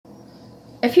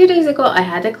A few days ago, I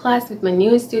had a class with my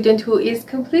new student who is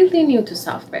completely new to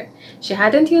software. She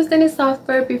hadn't used any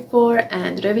software before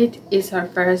and Revit is her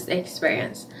first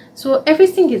experience, so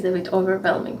everything is a bit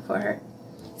overwhelming for her.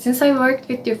 Since I worked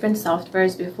with different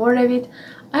softwares before Revit,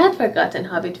 I had forgotten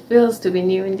how it feels to be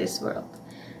new in this world.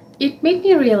 It made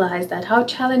me realize that how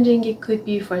challenging it could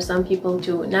be for some people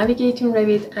to navigate in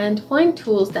Revit and find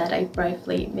tools that I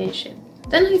briefly mentioned.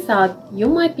 Then I thought you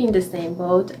might be in the same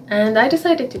boat, and I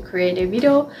decided to create a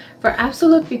video for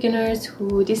absolute beginners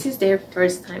who this is their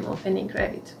first time opening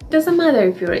Revit. It doesn't matter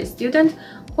if you're a student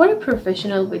or a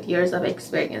professional with years of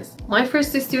experience. My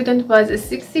first student was a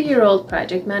 60-year-old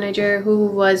project manager who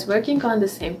was working on the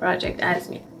same project as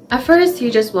me. At first, he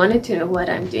just wanted to know what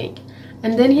I'm doing,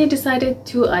 and then he decided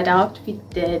to adapt with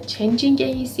the changing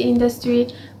AEC industry,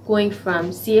 going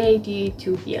from CAD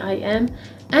to BIM,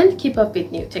 and keep up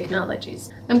with new technologies.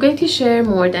 I'm going to share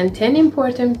more than 10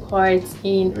 important parts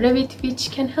in Revit which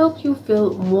can help you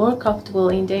feel more comfortable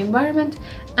in the environment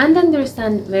and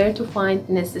understand where to find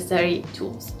necessary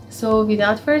tools. So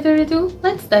without further ado,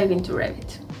 let's dive into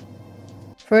Revit.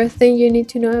 First thing you need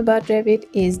to know about Revit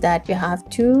is that we have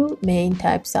two main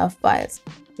types of files.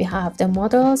 We have the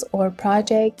models or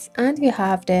projects and we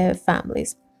have the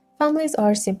families. Families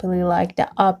are simply like the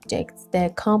objects,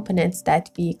 the components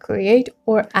that we create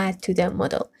or add to the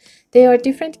model. They are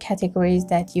different categories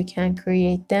that you can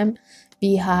create them.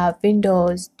 We have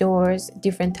windows, doors,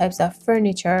 different types of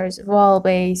furniture,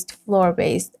 wall-based,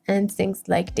 floor-based, and things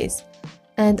like this.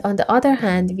 And on the other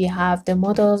hand, we have the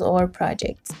models or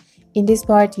projects. In this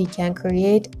part, we can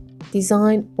create,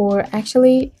 design, or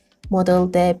actually model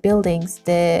the buildings,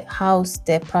 the house,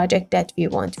 the project that we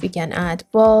want. We can add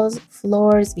walls,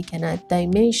 floors, we can add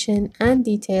dimension and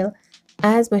detail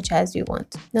as much as we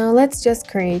want. Now let's just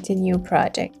create a new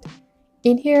project.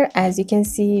 In here, as you can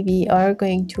see, we are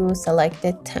going to select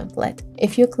the template.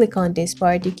 If you click on this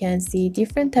part, you can see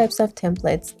different types of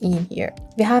templates in here.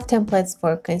 We have templates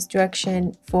for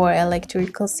construction, for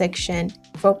electrical section,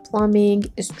 for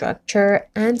plumbing, structure,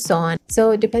 and so on.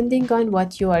 So depending on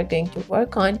what you are going to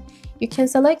work on, you can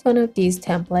select one of these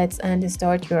templates and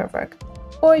start your work.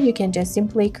 Or you can just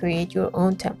simply create your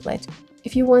own template.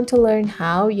 If you want to learn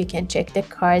how, you can check the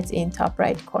cards in top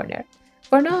right corner.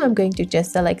 For now, I'm going to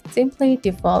just select simply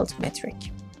default metric.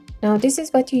 Now, this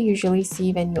is what you usually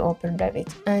see when you open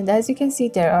Revit. And as you can see,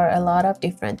 there are a lot of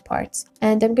different parts.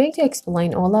 And I'm going to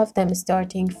explain all of them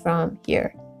starting from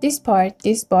here. This bar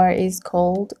is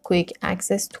called Quick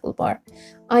Access Toolbar.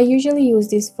 I usually use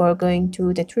this for going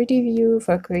to the 3D view,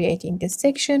 for creating the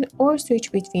section, or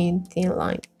switch between thin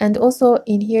line. And also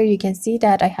in here, you can see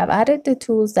that I have added the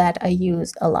tools that I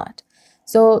use a lot.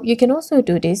 So you can also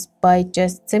do this by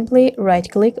just simply right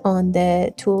click on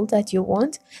the tool that you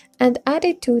want and add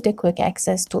it to the quick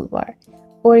access toolbar.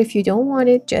 Or if you don't want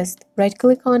it, just right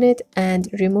click on it and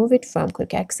remove it from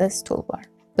quick access toolbar.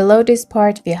 Below this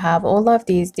part, we have all of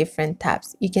these different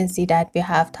tabs. You can see that we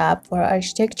have tab for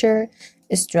architecture,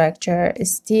 structure,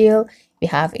 steel, we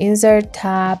have insert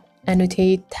tab,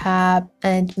 annotate tab,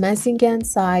 and massing and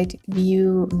site,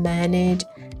 view, manage,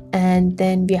 and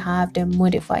then we have the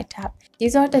modify tab.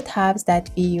 These are the tabs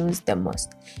that we use the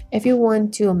most. If you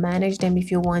want to manage them, if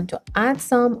you want to add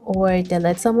some or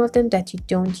delete some of them that you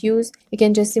don't use, you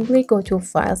can just simply go to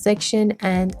file section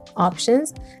and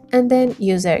options and then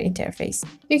user interface.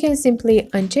 You can simply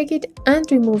uncheck it and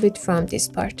remove it from this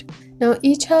part. Now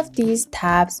each of these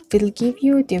tabs will give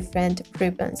you different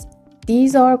ribbons.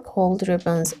 These are called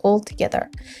ribbons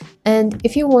altogether. And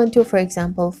if you want to, for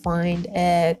example, find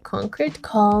a concrete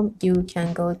column, you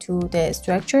can go to the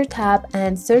structure tab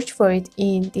and search for it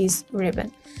in this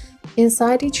ribbon.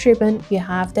 Inside each ribbon, we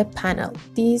have the panel.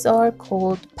 These are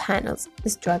called panels: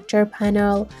 structure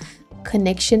panel,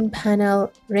 connection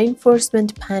panel,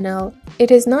 reinforcement panel. It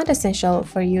is not essential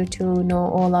for you to know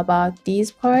all about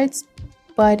these parts,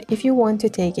 but if you want to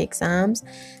take exams,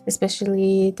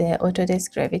 especially the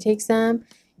Autodesk Revit exam,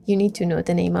 you need to know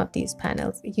the name of these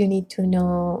panels. You need to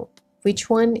know which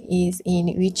one is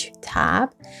in which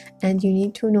tab, and you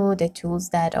need to know the tools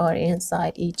that are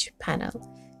inside each panel.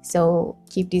 So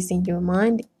keep this in your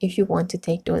mind if you want to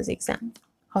take those exams.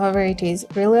 However, it is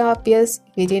really obvious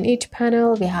within each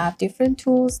panel we have different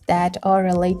tools that are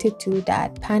related to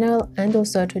that panel and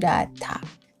also to that tab.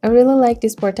 I really like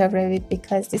this part of Revit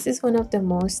because this is one of the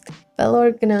most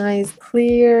well-organized,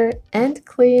 clear, and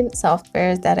clean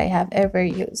softwares that I have ever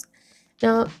used.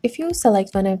 Now, if you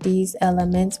select one of these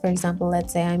elements, for example,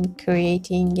 let's say I'm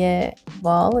creating a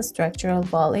wall, a structural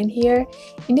wall in here.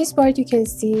 In this part, you can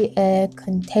see a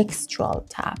contextual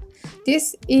tab.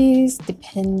 This is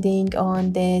depending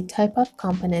on the type of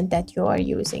component that you are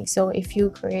using. So if you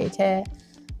create a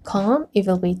column, it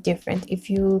will be different. If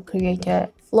you create a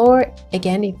floor,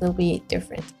 again it will be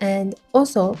different. And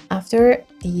also after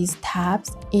these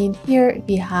tabs, in here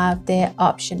we have the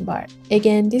option bar.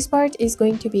 Again, this part is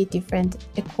going to be different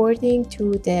according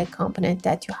to the component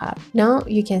that you have. Now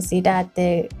you can see that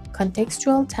the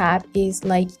contextual tab is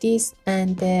like this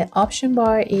and the option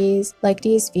bar is like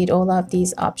this with all of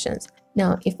these options.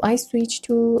 Now, if I switch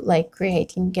to like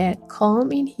creating a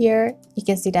column in here, you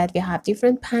can see that we have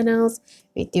different panels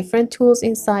with different tools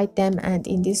inside them, and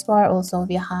in this bar also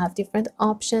we have different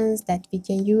options that we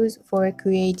can use for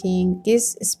creating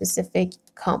this specific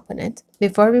component.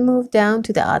 Before we move down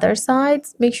to the other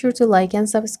sides, make sure to like and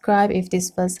subscribe if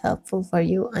this was helpful for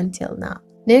you until now.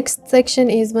 Next section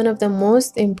is one of the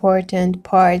most important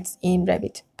parts in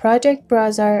Revit, Project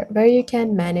Browser, where you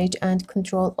can manage and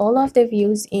control all of the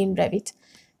views in Revit.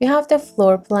 We have the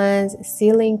floor plans,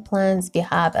 ceiling plans, we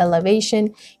have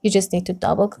elevation, you just need to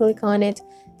double click on it.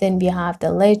 Then we have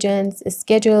the legends,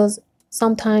 schedules,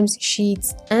 sometimes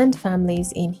sheets and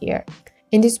families in here.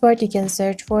 In this part, you can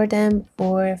search for them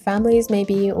for families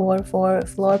maybe, or for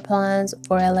floor plans,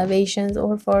 for elevations,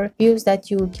 or for views that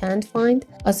you can't find.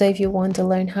 Also, if you want to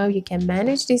learn how you can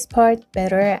manage this part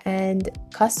better and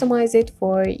customize it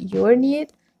for your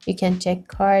need, you can check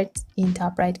cards in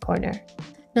top right corner.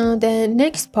 Now the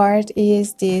next part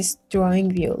is this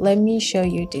drawing view. Let me show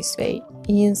you this way.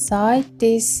 Inside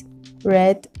this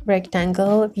red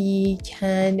rectangle, we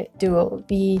can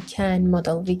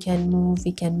model, we can move,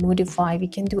 we can modify, we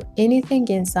can do anything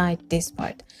inside this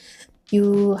part.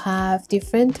 You have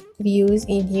different views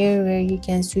in here where you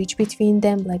can switch between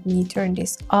them. Let me turn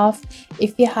this off.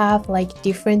 If you have like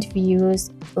different views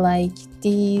like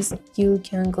these, you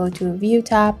can go to view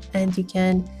tab and you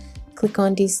can click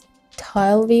on these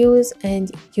tile views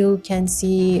and you can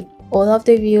see all of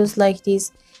the views like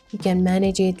this. You can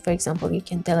manage it. For example, you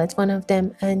can delete one of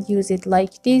them and use it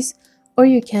like this, or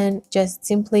you can just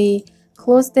simply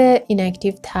close the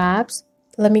inactive tabs.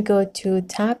 Let me go to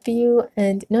tab view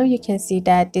and now you can see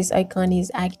that this icon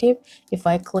is active. If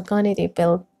I click on it, it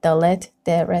will delete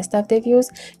the rest of the views.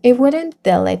 It wouldn't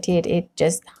delete it, it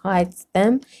just hides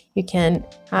them. You can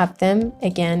have them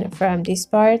again from this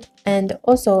part, and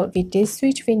also with this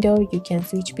switch window you can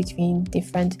switch between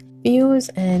different views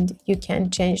and you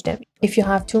can change them. If you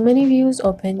have too many views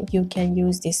open, you can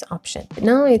use this option.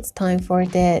 Now it's time for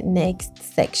the next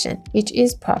section, which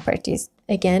is properties.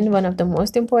 Again, one of the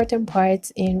most important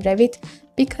parts in Revit,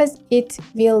 because it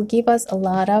will give us a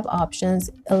lot of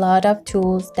options, a lot of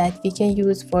tools that we can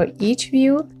use for each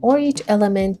view or each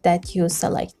element that you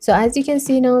select. So as you can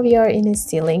see, now we are in a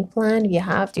ceiling plan. We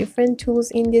have different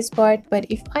tools in this part, but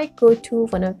if I go to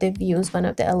one of the views, one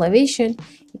of the elevation,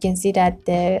 you can see that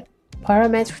the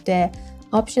parameter, the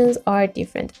options are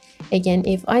different. Again,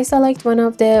 if I select one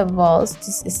of the walls,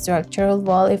 this structural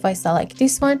wall, if I select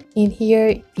this one, in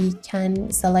here we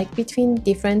can select between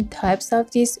different types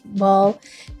of this wall.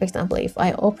 For example, if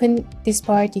I open this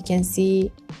part, you can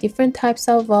see different types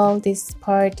of wall. This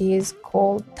part is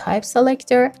called type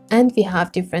selector and we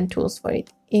have different tools for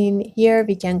it. In here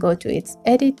we can go to its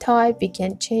edit type, we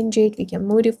can change it, we can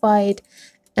modify it.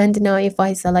 And now if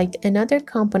I select another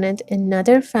component,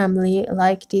 another family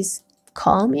like this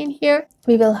column in here,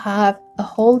 we will have a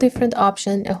whole different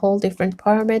option, a whole different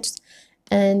parameters,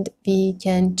 and we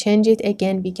can change it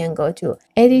again. We can go to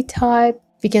edit type,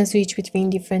 we can switch between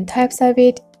different types of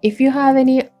it. If you have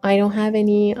any, I don't have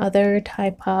any other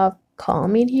type of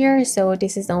column in here, so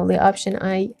this is the only option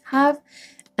I have.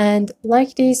 And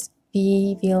like this,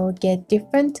 we will get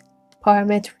different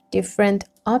parameters, different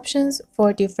options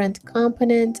for different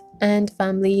components and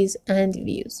families and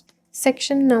views.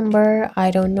 Section number,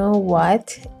 I don't know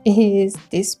what, is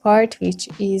this part, which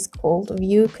is called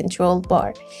view control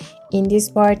bar. In this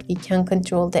part, we can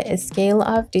control the scale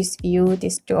of this view,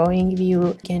 this drawing view.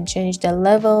 You can change the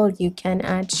level, you can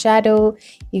add shadow,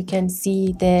 you can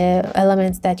see the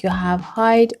elements that you have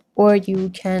hide, or you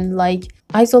can like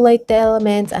isolate the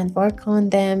elements and work on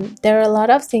them. There are a lot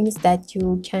of things that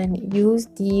you can use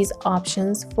these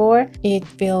options for. It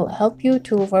will help you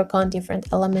to work on different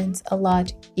elements a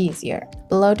lot easier.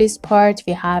 Below this part,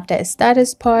 we have the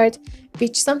status part,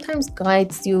 which sometimes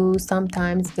guides you,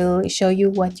 sometimes will show you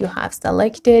what you have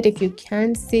selected if you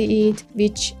can't see it,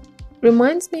 which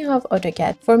reminds me of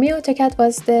AutoCAD. For me, AutoCAD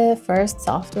was the first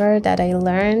software that I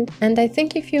learned, and I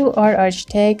think if you are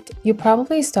architect, you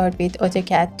probably start with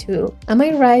AutoCAD too. Am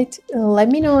I right? Let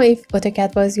me know if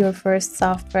AutoCAD was your first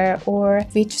software or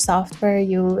which software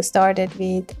you started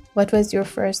with. What was your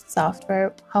first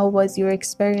software? How was your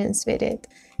experience with it?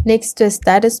 Next to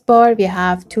status bar, we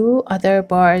have two other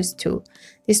bars too.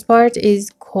 This part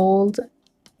is called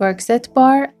workset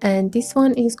bar, and this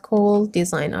one is called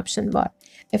design option bar.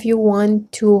 If you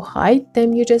want to hide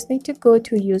them, you just need to go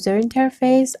to user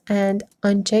interface and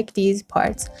uncheck these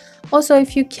parts. Also,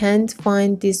 if you can't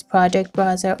find this project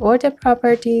browser or the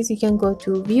properties, you can go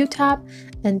to view tab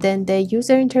and then the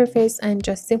user interface and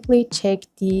just simply check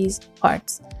these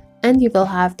parts, and you will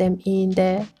have them in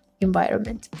the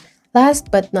environment.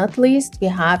 Last but not least, we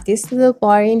have this little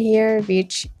bar in here,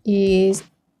 which is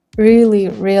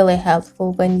really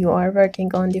helpful when you are working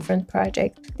on different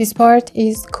projects. This part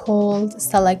is called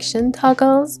selection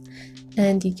toggles,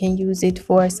 and you can use it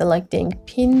for selecting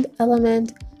pinned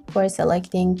element, for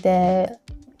selecting the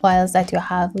files that you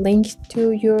have linked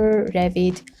to your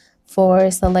Revit, for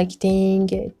selecting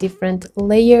different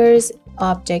layers,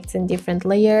 objects in different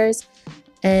layers,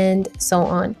 and so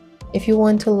on. If you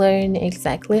want to learn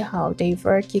exactly how they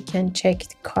work, you can check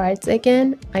the cards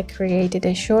again. I created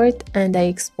a short and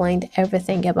I explained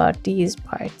everything about these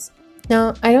parts.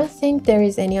 Now, I don't think there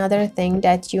is any other thing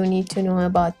that you need to know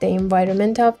about the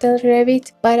environment of the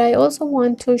Revit, but I also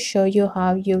want to show you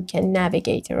how you can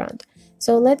navigate around.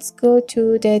 So let's go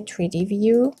to the 3D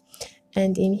view,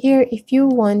 and in here, if you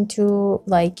want to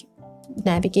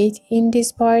navigate in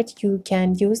this part, you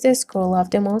can use the scroll of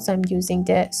the mouse. I'm using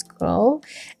the scroll,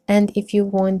 and if you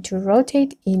want to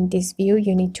rotate in this view,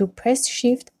 you need to press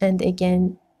shift and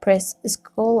again press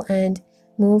scroll and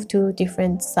move to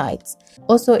different sides.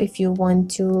 Also, if you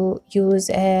want to use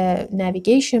a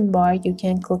navigation bar, you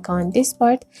can click on this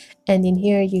part, and in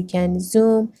here you can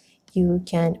zoom, you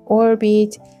can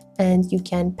orbit, and you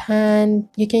can pan.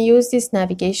 You can use this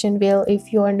navigation wheel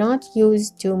if you are not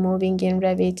used to moving in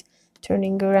Revit,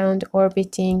 turning around,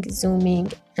 orbiting,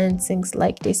 zooming, and things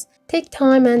like this. Take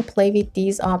time and play with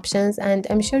these options, and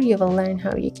I'm sure you will learn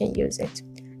how you can use it.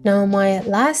 Now, my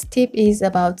last tip is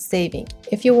about saving.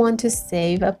 If you want to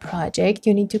save a project,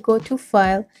 you need to go to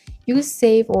File, use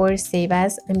Save or Save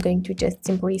As. I'm going to just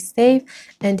simply save,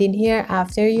 and in here,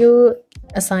 after you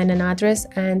assign an address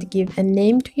and give a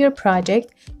name to your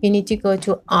project, you need to go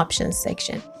to Options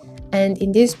section. And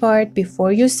in this part,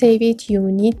 before you save it, you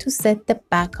need to set the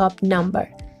backup number.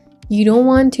 You don't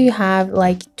want to have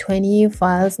like 20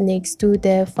 files next to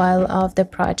the file of the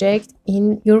project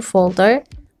in your folder.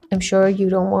 I'm sure you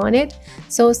don't want it.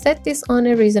 So set this on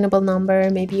a reasonable number,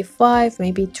 maybe 5,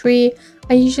 maybe 3.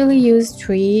 I usually use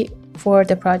 3 for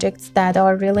the projects that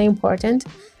are really important.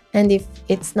 And if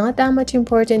it's not that much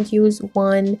important, use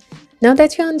 1. Now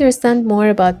that you understand more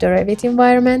about the Revit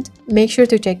environment, make sure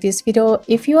to check this video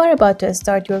if you are about to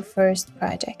start your first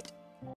project.